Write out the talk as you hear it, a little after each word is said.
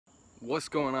What's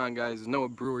going on, guys? Noah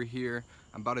Brewer here.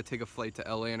 I'm about to take a flight to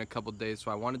LA in a couple days,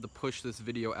 so I wanted to push this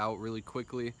video out really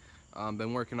quickly.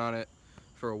 Been working on it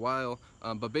for a while,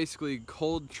 but basically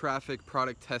cold traffic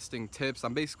product testing tips.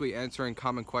 I'm basically answering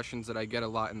common questions that I get a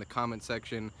lot in the comment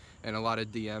section and a lot of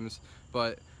DMs,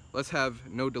 but let's have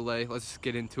no delay. Let's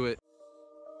get into it.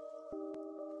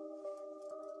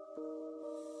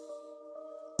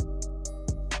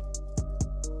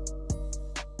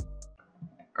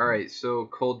 Alright, so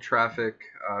cold traffic,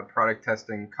 product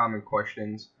testing, common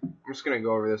questions. I'm just going to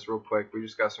go over this real quick. We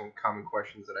just got some common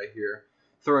questions that I hear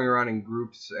throwing around in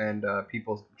groups and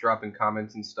people dropping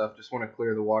comments and stuff. Just want to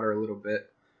clear the water a little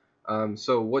bit.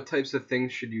 So what types of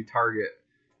things should you target?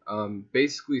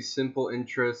 Basically simple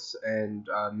interests and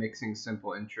mixing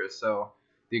simple interests. So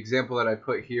the example that I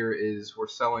put here is we're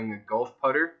selling a golf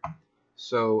putter.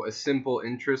 So a simple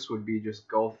interest would be just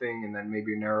golfing, and then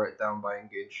maybe narrow it down by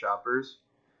engaged shoppers.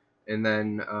 And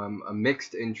then a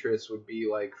mixed interest would be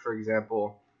like, for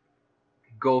example,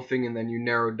 golfing, and then you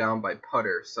narrow down by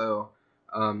putter. So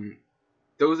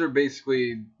those are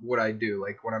basically what I do.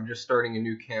 Like when I'm just starting a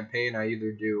new campaign, I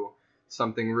either do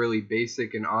something really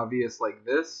basic and obvious like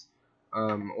this,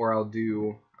 or I'll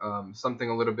do something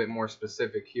a little bit more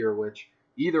specific here, which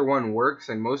either one works.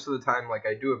 And most of the time, like,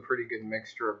 I do a pretty good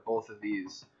mixture of both of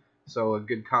these. So a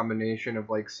good combination of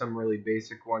like some really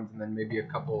basic ones and then maybe a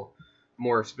couple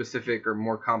more specific or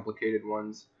more complicated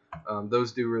ones.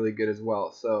 Those do really good as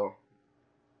well. So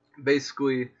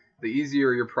basically, the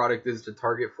easier your product is to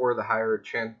target for, the higher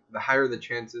the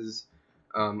chances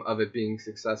of it being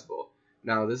successful.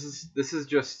 Now, this is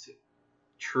just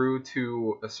true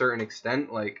to a certain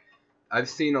extent. Like, I've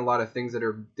seen a lot of things that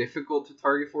are difficult to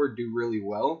target for do really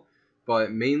well,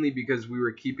 but mainly because we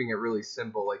were keeping it really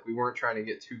simple. Like, we weren't trying to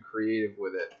get too creative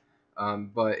with it.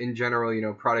 But in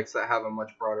general, products that have a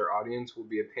much broader audience will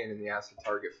be a pain in the ass to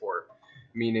target for.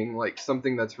 Meaning, like,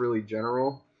 something that's really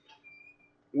general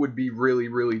would be really,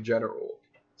 really general.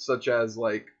 Such as,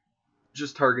 like,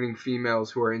 just targeting females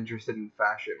who are interested in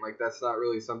fashion. Like, that's not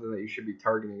really something that you should be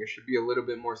targeting. It should be a little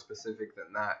bit more specific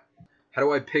than that. How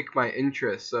do I pick my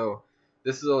interests? So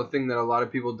this is a thing that a lot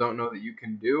of people don't know that you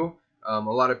can do. A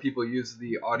lot of people use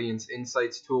the Audience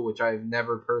Insights tool, which I've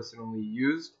never personally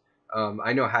used.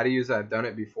 I know how to use it. I've done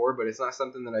it before, but it's not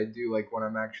something that I do like when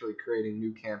I'm actually creating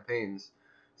new campaigns.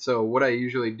 So what I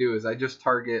usually do is I just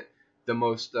target the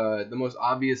most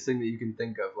obvious thing that you can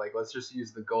think of. Like, let's just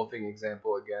use the golfing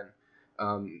example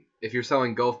again. If you're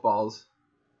selling golf balls,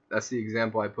 that's the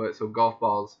example I put. So golf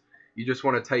balls, you just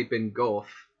want to type in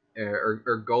golf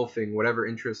or golfing, whatever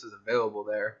interest is available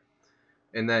there.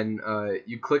 And then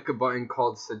you click a button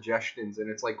called suggestions, and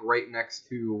it's like right next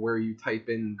to where you type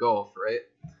in golf, right?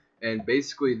 And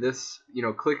basically this,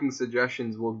 clicking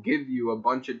suggestions will give you a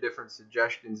bunch of different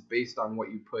suggestions based on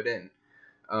what you put in.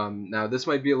 Now, this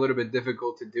might be a little bit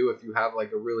difficult to do if you have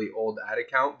like a really old ad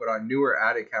account, but on newer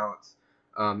ad accounts,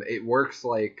 it works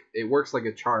like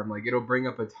a charm. Like, it'll bring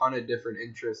up a ton of different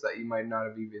interests that you might not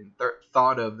have even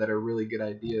thought of that are really good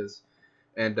ideas.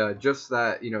 And just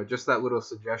that little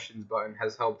suggestions button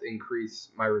has helped increase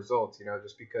my results.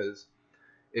 Just because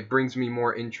it brings me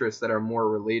more interests that are more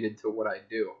related to what I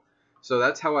do. So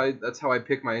that's how I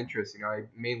pick my interests. I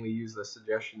mainly use the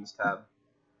suggestions tab.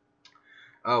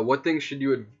 What things should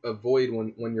you avoid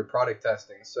when you're product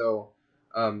testing? So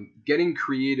getting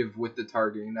creative with the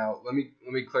targeting. Now let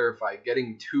me clarify.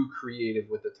 Getting too creative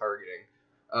with the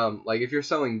targeting. Like, if you're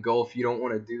selling golf, you don't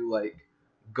want to do like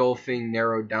golfing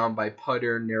narrowed down by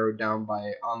putter, narrowed down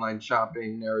by online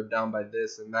shopping, narrowed down by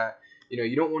this and that.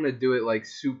 You don't want to do it like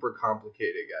super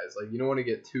complicated, guys. Like, you don't want to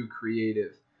get too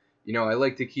creative. I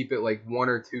like to keep it like one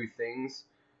or two things.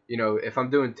 If I'm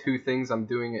doing two things, I'm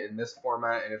doing it in this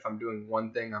format, and if I'm doing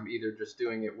one thing, I'm either just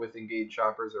doing it with engaged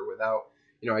shoppers or without.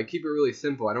 I keep it really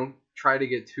simple. I don't try to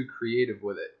get too creative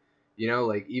with it.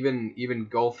 Like even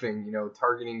golfing,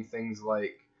 targeting things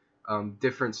like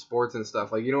different sports and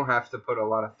stuff. Like, you don't have to put a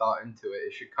lot of thought into it.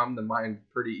 It should come to mind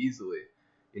pretty easily.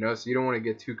 So you don't want to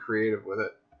get too creative with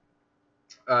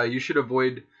it. You should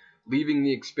avoid leaving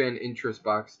the expand interest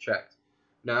box checked.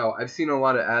 Now, I've seen a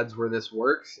lot of ads where this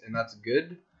works, and that's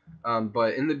good.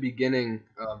 But in the beginning,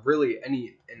 really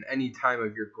in any time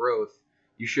of your growth,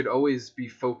 you should always be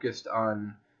focused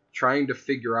on trying to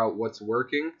figure out what's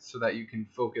working so that you can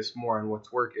focus more on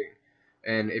what's working.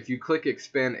 And if you click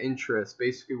expand interest,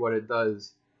 basically what it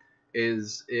does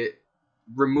is it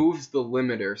removes the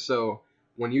limiter. So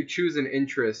when you choose an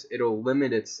interest, it'll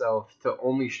limit itself to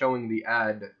only showing the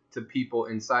ad to people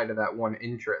inside of that one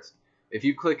interest. If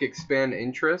you click expand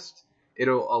interest,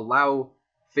 it'll allow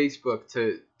Facebook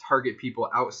to target people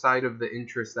outside of the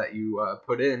interest that you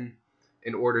put in,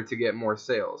 in order to get more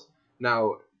sales.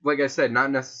 Now, like I said,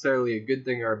 not necessarily a good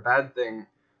thing or a bad thing,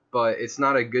 but it's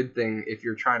not a good thing if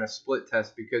you're trying to split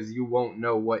test, because you won't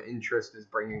know what interest is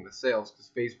bringing the sales,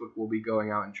 because Facebook will be going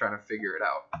out and trying to figure it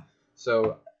out.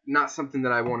 So not something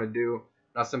that I want to do,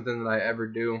 not something that I ever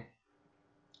do,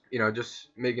 just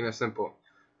making it simple.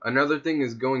 Another thing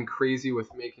is going crazy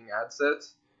with making ad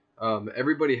sets.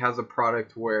 Everybody has a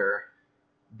product where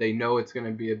they know it's going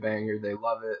to be a banger, they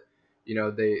love it,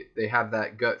 they have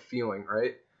that gut feeling,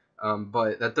 right?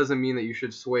 But that doesn't mean that you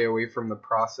should sway away from the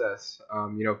process.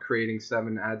 Creating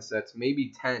 7 ad sets,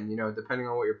 maybe 10, depending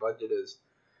on what your budget is.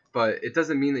 But it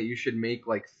doesn't mean that you should make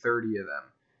like 30 of them.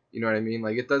 You know what I mean?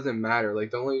 Like, it doesn't matter.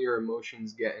 Like, don't let your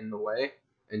emotions get in the way,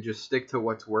 and just stick to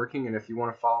what's working. And if you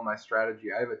want to follow my strategy,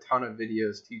 I have a ton of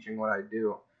videos teaching what I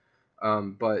do.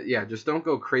 But yeah, just don't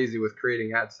go crazy with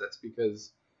creating ad sets,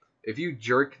 because if you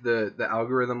jerk the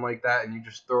algorithm like that and you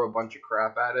just throw a bunch of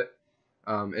crap at it,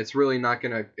 it's really not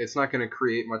gonna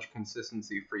create much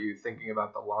consistency for you thinking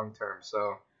about the long term.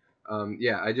 So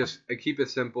yeah, I keep it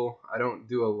simple. I don't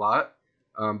do a lot,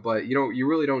 but you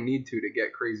really don't need to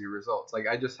get crazy results. Like,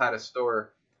 I just had a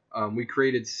store. We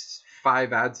created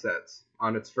 5 ad sets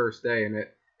on its first day, and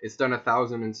it's done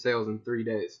 1,000 in sales in 3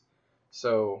 days.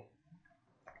 So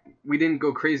we didn't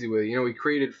go crazy with it. We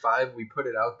created 5, we put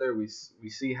it out there, we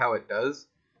see how it does,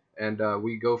 and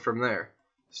we go from there.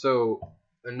 So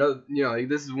another, like,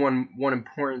 this is one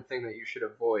important thing that you should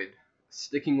avoid: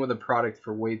 sticking with a product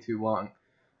for way too long.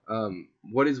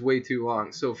 What is way too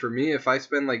long? So for me, if I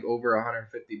spend like over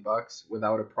 $150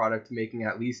 without a product making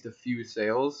at least a few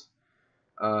sales,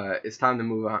 it's time to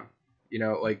move on.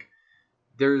 Like,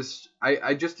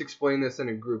 I just explained this in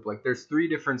a group. Like, there's 3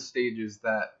 different stages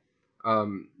that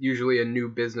usually a new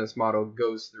business model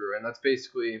goes through, and that's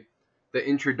basically the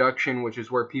introduction, which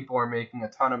is where people are making a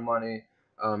ton of money.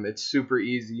 It's super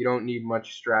easy. You don't need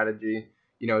much strategy.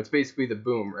 It's basically the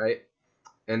boom, right?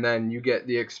 And then you get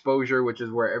the exposure, which is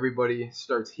where everybody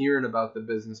starts hearing about the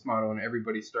business model and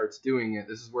everybody starts doing it.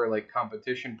 This is where like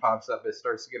competition pops up. It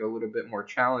starts to get a little bit more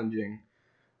challenging.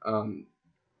 And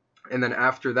then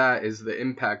after that is the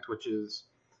impact, which is,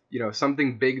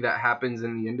 something big that happens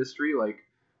in the industry, like,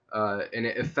 and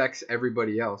it affects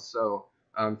everybody else. So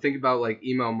think about like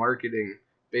email marketing.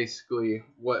 Basically,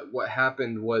 what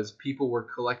happened was people were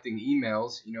collecting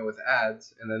emails, with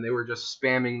ads, and then they were just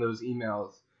spamming those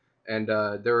emails. And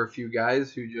there were a few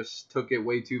guys who just took it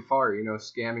way too far,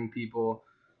 scamming people,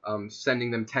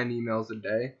 sending them 10 emails a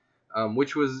day,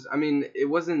 which was, it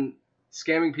wasn't,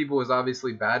 scamming people was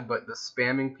obviously bad, but the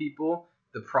spamming people,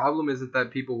 the problem isn't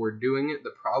that people were doing it.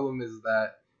 The problem is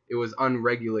that it was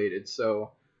unregulated.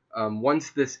 So once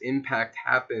this impact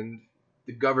happened,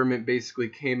 the government basically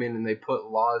came in and they put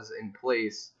laws in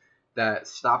place that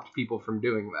stopped people from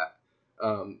doing that.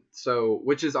 So,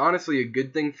 which is honestly a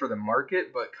good thing for the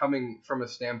market, but coming from a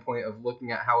standpoint of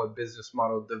looking at how a business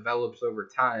model develops over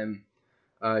time,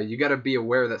 you got to be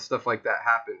aware that stuff like that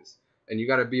happens, and you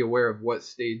got to be aware of what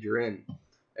stage you're in.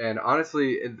 And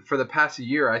honestly, for the past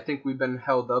year, I think we've been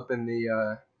held up in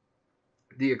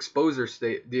the exposure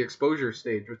stage,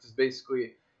 which is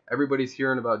basically everybody's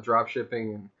hearing about drop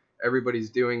shipping and everybody's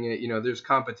doing it. There's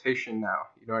competition now.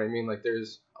 You know what I mean? Like,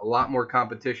 there's a lot more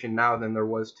competition now than there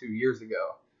was 2 years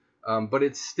ago. But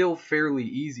it's still fairly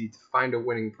easy to find a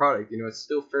winning product. It's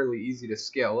still fairly easy to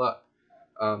scale up.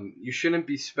 You shouldn't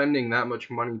be spending that much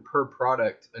money per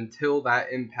product until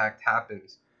that impact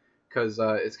happens, because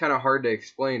it's kind of hard to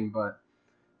explain, but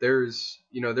there's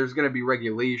going to be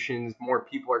regulations, more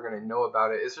people are going to know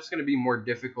about it. It's just going to be more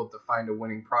difficult to find a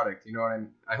winning product.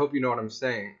 I hope you know what I'm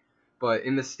saying. But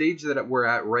in the stage that we're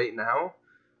at right now,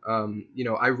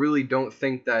 I really don't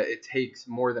think that it takes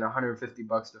more than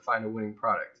 $150 to find a winning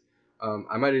product.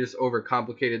 I might have just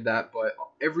overcomplicated that, but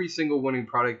every single winning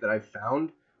product that I've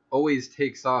found always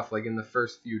takes off like in the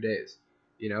first few days.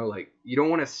 Like, you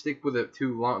don't want to stick with it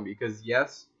too long, because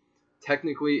yes,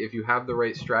 technically, if you have the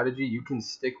right strategy, you can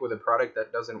stick with a product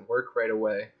that doesn't work right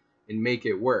away and make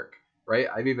it work, right?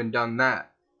 I've even done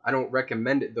that. I don't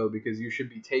recommend it though, because you should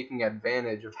be taking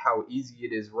advantage of how easy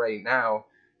it is right now,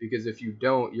 because if you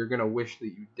don't, you're going to wish that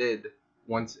you did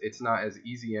once it's not as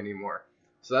easy anymore.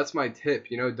 So that's my tip.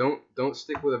 Don't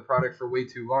stick with a product for way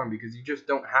too long, because you just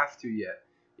don't have to yet.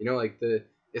 Like,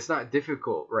 it's not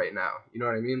difficult right now. You know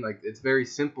what I mean? Like, it's very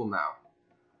simple now.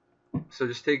 So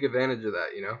just take advantage of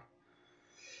that,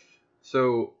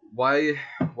 So why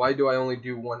do I only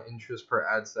do 1 interest per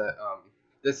ad set?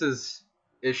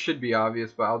 It should be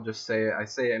obvious, but I'll just say it. I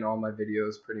say it in all my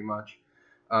videos pretty much.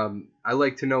 I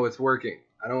like to know it's working.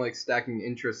 I don't like stacking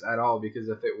interest at all, because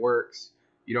if it works,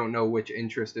 you don't know which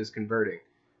interest is converting.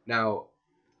 Now,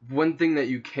 One thing that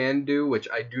you can do, which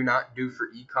I do not do for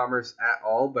e-commerce at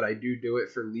all, but I do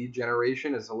it for lead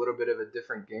generation, is a little bit of a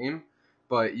different game.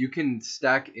 But you can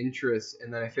stack interests,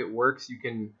 and then if it works, you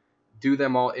can do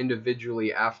them all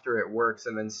individually after it works,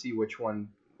 and then see which one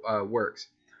works.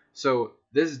 So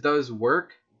this does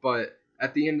work, but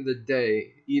at the end of the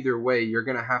day, either way, you're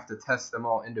gonna have to test them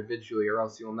all individually, or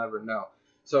else you'll never know.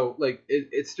 So like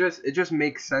it just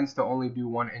makes sense to only do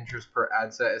one interest per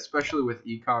ad set, especially with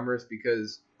e-commerce,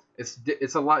 because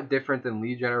it's a lot different than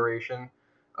lead generation,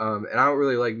 and I don't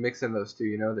really like mixing those two.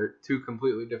 You know, they're two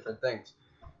completely different things.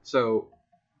 So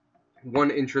one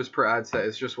interest per ad set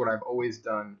is just what I've always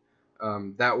done.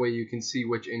 That way you can see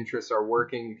which interests are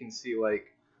working. You can see like,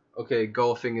 okay,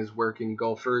 golfing is working,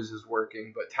 golfers is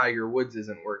working, but Tiger Woods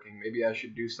isn't working. Maybe I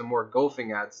should do some more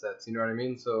golfing ad sets. You know what I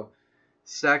mean? So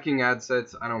stacking ad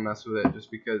sets, I don't mess with it just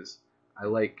because I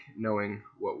like knowing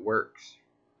what works.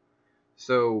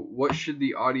 So what should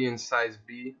the audience size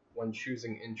be when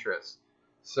choosing interest?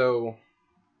 So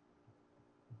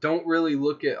don't really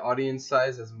look at audience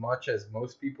size as much as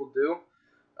most people do.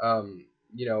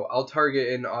 You know, I'll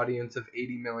target an audience of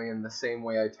 80 million the same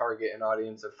way I target an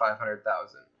audience of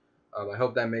 500,000. I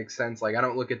hope that makes sense. Like, I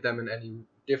don't look at them in any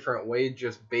different way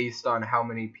just based on how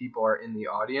many people are in the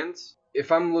audience.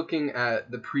 If I'm looking at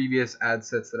the previous ad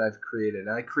sets that I've created,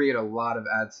 and I create a lot of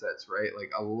ad sets, right?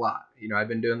 Like a lot. You know, I've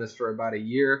been doing this for about a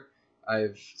year.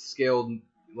 I've scaled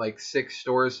like 6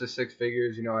 stores to 6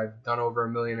 figures. You know, I've done over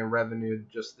 $1 million in revenue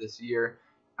just this year.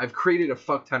 I've created a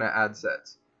fuck ton of ad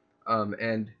sets.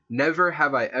 And never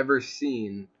have I ever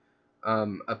seen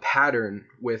a pattern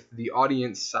with the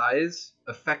audience size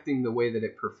affecting the way that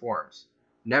it performs.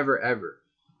 Never ever.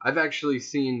 I've actually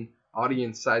seen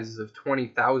audience sizes of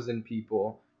 20,000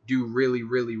 people do really,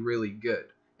 really, really good.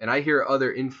 And I hear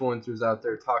other influencers out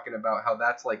there talking about how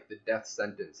that's like the death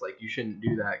sentence. Like, you shouldn't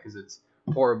do that because it's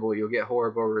horrible. You'll get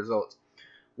horrible results.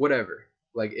 Whatever.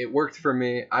 Like, it worked for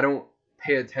me. I don't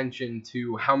pay attention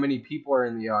to how many people are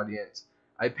in the audience.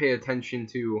 I pay attention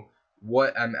to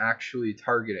what I'm actually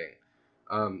targeting.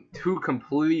 Two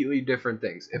completely different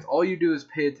things. If all you do is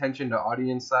pay attention to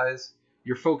audience size,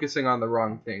 you're focusing on the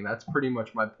wrong thing. That's pretty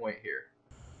much my point here.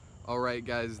 Alright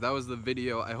guys, that was the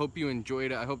video. I hope you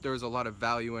enjoyed it. I hope there was a lot of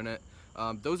value in it.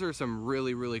 Those are some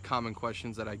really, really common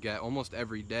questions that I get almost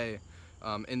every day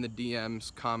in the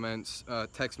DMs, comments,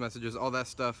 text messages, all that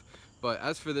stuff. But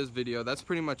as for this video, that's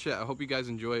pretty much it. I hope you guys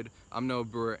enjoyed. I'm Noah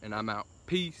Brewer, and I'm out.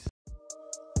 Peace.